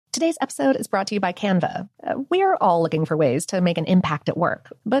Today's episode is brought to you by Canva. We're all looking for ways to make an impact at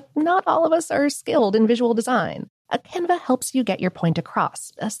work, but not all of us are skilled in visual design. Canva helps you get your point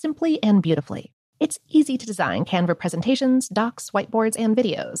across, simply and beautifully. It's easy to design Canva presentations, docs, whiteboards, and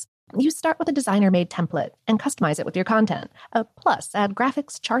videos. You start with a designer-made template and customize it with your content. Plus, add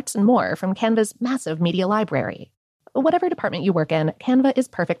graphics, charts, and more from Canva's massive media library. Whatever department you work in, Canva is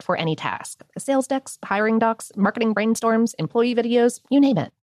perfect for any task. Sales decks, hiring docs, marketing brainstorms, employee videos, you name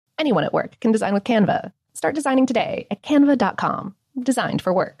it. Anyone at work can design with Canva. Start designing today at canva.com. Designed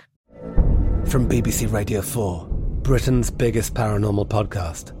for work. From BBC Radio 4, Britain's biggest paranormal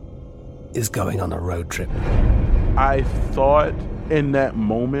podcast is going on a road trip. I thought in that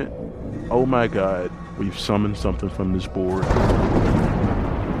moment, oh my God, we've summoned something from this board.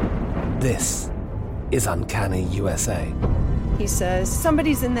 This is Uncanny USA. He says,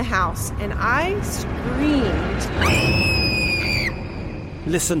 somebody's in the house, and I screamed.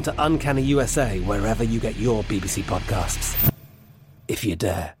 Listen to Uncanny USA wherever you get your BBC podcasts, if you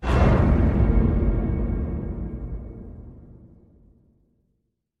dare.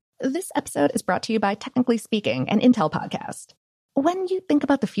 This episode is brought to you by Technically Speaking, an Intel podcast. When you think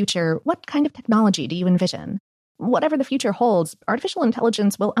about the future, what kind of technology do you envision? Whatever the future holds, artificial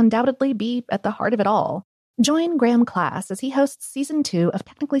intelligence will undoubtedly be at the heart of it all. Join Graham Class as he hosts Season 2 of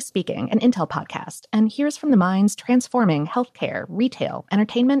Technically Speaking, an Intel podcast, and hears from the minds transforming healthcare, retail,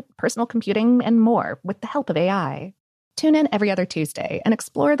 entertainment, personal computing, and more with the help of AI. Tune in every other Tuesday and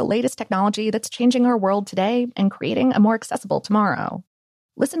explore the latest technology that's changing our world today and creating a more accessible tomorrow.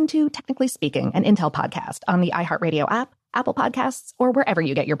 Listen to Technically Speaking, an Intel podcast on the iHeartRadio app, Apple Podcasts, or wherever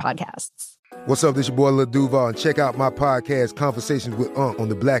you get your podcasts. What's up, this your boy Lil Duval, and check out my podcast, Conversations with Unc, on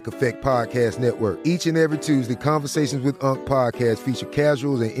the Black Effect Podcast Network. Each and every Tuesday, Conversations with Unc podcast feature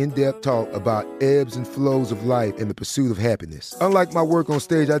casual and in-depth talk about ebbs and flows of life and the pursuit of happiness. Unlike my work on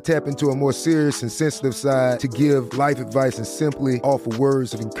stage, I tap into a more serious and sensitive side to give life advice and simply offer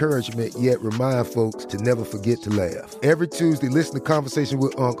words of encouragement, yet remind folks to never forget to laugh. Every Tuesday, listen to Conversations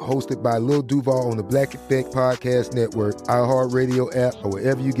with Unc, hosted by Lil Duval on the Black Effect Podcast Network, iHeartRadio app, or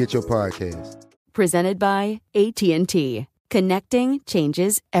wherever you get your podcasts. Presented by AT&T. Connecting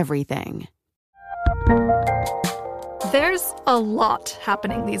changes everything. There's a lot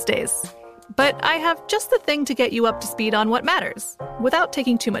happening these days, but I have just the thing to get you up to speed on what matters without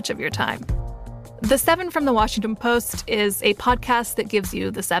taking too much of your time. The 7 from the Washington Post is a podcast that gives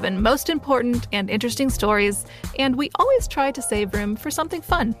you the 7 most important and interesting stories, and we always try to save room for something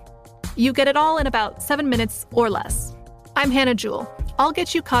fun. You get it all in about 7 minutes or less. I'm Hannah Jewell. I'll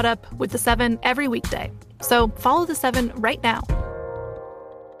get you caught up with the 7 every weekday. So follow the 7 right now.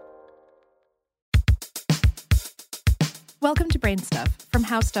 Welcome to Brain Stuff from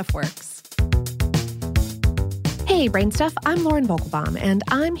How Stuff Works. Hey, Brain Stuff, I'm Lauren Vogelbaum, and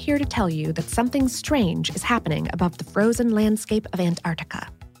I'm here to tell you that something strange is happening above the frozen landscape of Antarctica.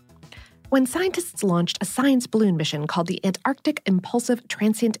 When scientists launched a science balloon mission called the Antarctic Impulsive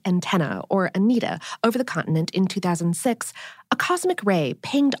Transient Antenna, or ANITA, over the continent in 2006, a cosmic ray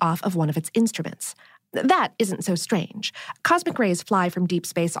pinged off of one of its instruments. That isn't so strange. Cosmic rays fly from deep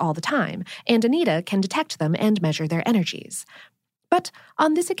space all the time, and ANITA can detect them and measure their energies. But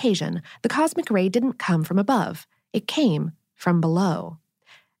on this occasion, the cosmic ray didn't come from above. It came from below.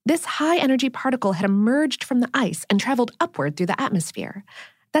 This high-energy particle had emerged from the ice and traveled upward through the atmosphere.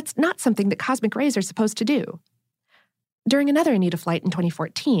 That's not something that cosmic rays are supposed to do. During another ANITA flight in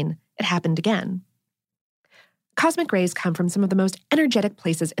 2014, it happened again. Cosmic rays come from some of the most energetic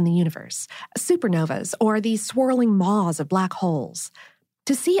places in the universe, supernovas, or the swirling maws of black holes.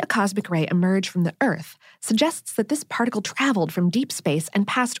 To see a cosmic ray emerge from the Earth suggests that this particle traveled from deep space and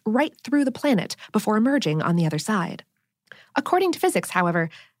passed right through the planet before emerging on the other side. According to physics, however,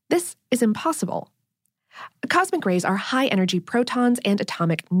 this is impossible. Cosmic rays are high-energy protons and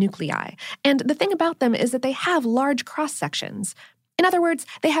atomic nuclei, and the thing about them is that they have large cross-sections. In other words,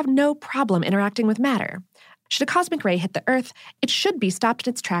 they have no problem interacting with matter. Should a cosmic ray hit the Earth, it should be stopped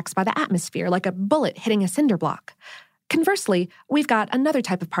in its tracks by the atmosphere, like a bullet hitting a cinder block. Conversely, we've got another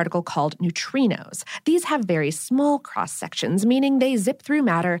type of particle called neutrinos. These have very small cross-sections, meaning they zip through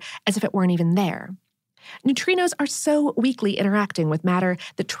matter as if it weren't even there. Neutrinos are so weakly interacting with matter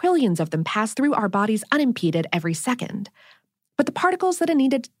that trillions of them pass through our bodies unimpeded every second. But the particles that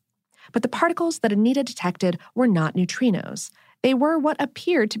ANITA detected were not neutrinos. They were what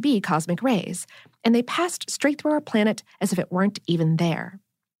appeared to be cosmic rays, and they passed straight through our planet as if it weren't even there.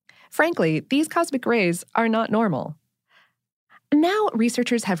 Frankly, these cosmic rays are not normal. Now,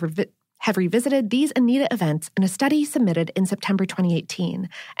 researchers have have revisited these Anita events in a study submitted in September 2018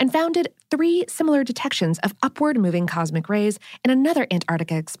 and founded 3 similar detections of upward-moving cosmic rays in another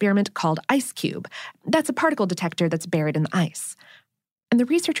Antarctica experiment called IceCube. That's a particle detector that's buried in the ice. And the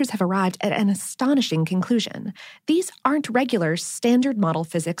researchers have arrived at an astonishing conclusion. These aren't regular standard model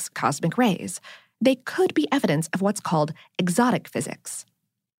physics cosmic rays. They could be evidence of what's called exotic physics.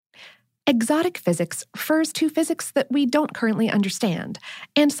 Exotic physics refers to physics that we don't currently understand,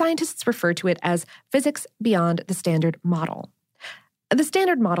 and scientists refer to it as physics beyond the standard model. The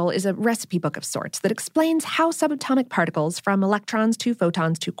standard model is a recipe book of sorts that explains how subatomic particles, from electrons to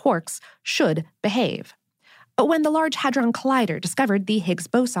photons to quarks, should behave. When the Large Hadron Collider discovered the Higgs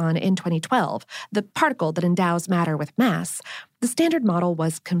boson in 2012, the particle that endows matter with mass, the standard model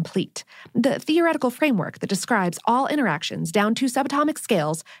was complete. The theoretical framework that describes all interactions down to subatomic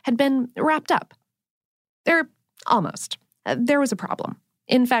scales had been wrapped up. Almost. There was a problem.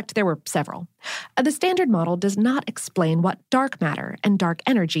 In fact, there were several. The standard model does not explain what dark matter and dark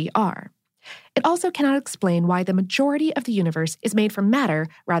energy are. It also cannot explain why the majority of the universe is made from matter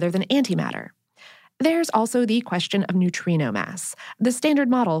rather than antimatter. There's also the question of neutrino mass. The standard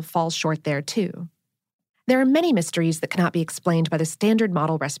model falls short there, too. There are many mysteries that cannot be explained by the standard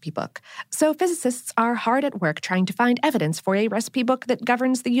model recipe book, so physicists are hard at work trying to find evidence for a recipe book that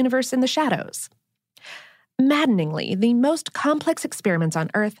governs the universe in the shadows. Maddeningly, the most complex experiments on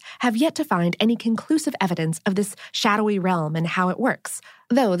Earth have yet to find any conclusive evidence of this shadowy realm and how it works,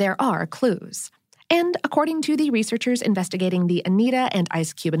 though there are clues. And according to the researchers investigating the Anita and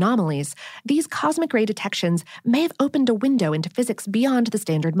IceCube anomalies, these cosmic ray detections may have opened a window into physics beyond the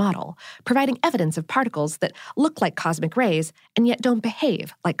standard model, providing evidence of particles that look like cosmic rays and yet don't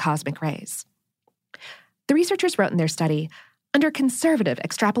behave like cosmic rays. The researchers wrote in their study, under conservative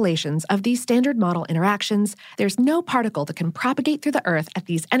extrapolations of these standard model interactions, there's no particle that can propagate through the Earth at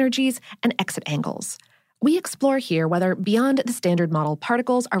these energies and exit angles. We explore here whether beyond the standard model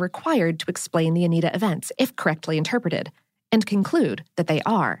particles are required to explain the Anita events, if correctly interpreted, and conclude that they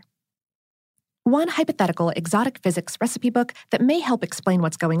are. One hypothetical exotic physics recipe book that may help explain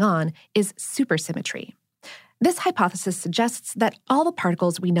what's going on is supersymmetry. This hypothesis suggests that all the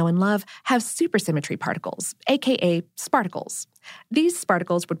particles we know and love have supersymmetry particles, aka sparticles. These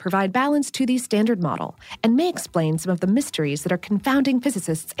sparticles would provide balance to the standard model and may explain some of the mysteries that are confounding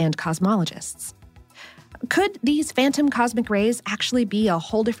physicists and cosmologists. Could these phantom cosmic rays actually be a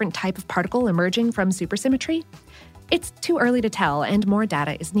whole different type of particle emerging from supersymmetry? It's too early to tell, and more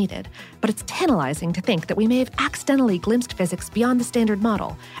data is needed, but it's tantalizing to think that we may have accidentally glimpsed physics beyond the standard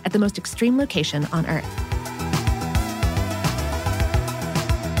model at the most extreme location on Earth.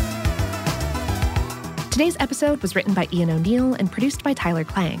 Today's episode was written by Ian O'Neill and produced by Tyler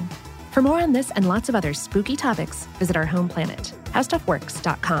Klang. For more on this and lots of other spooky topics, visit our home planet,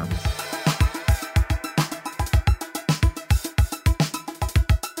 howstuffworks.com.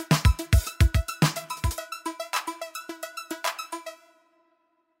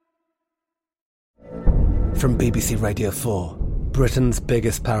 From BBC Radio 4, Britain's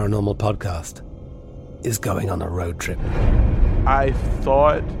biggest paranormal podcast is going on a road trip. I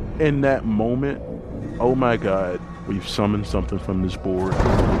thought in that moment, oh my God, we've summoned something from this board.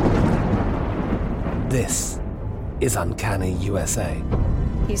 This is Uncanny USA.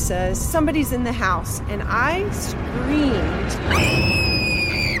 He says, somebody's in the house, and I screamed.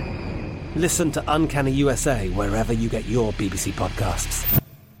 Listen to Uncanny USA wherever you get your BBC podcasts,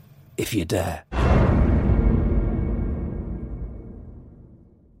 if you dare.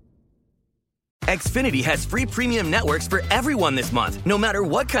 Xfinity has free premium networks for everyone this month, no matter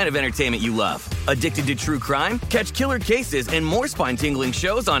what kind of entertainment you love. Addicted to true crime? Catch killer cases and more spine-tingling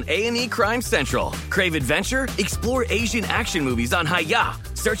shows on A&E Crime Central. Crave adventure? Explore Asian action movies on Hi-YAH.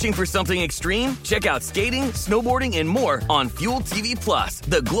 Searching for something extreme? Check out skating, snowboarding, and more on Fuel TV Plus,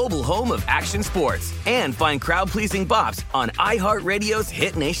 the global home of action sports. And find crowd-pleasing bops on iHeartRadio's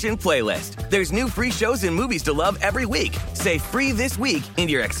Hit Nation playlist. There's new free shows and movies to love every week. Say free this week in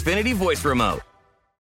your Xfinity voice remote.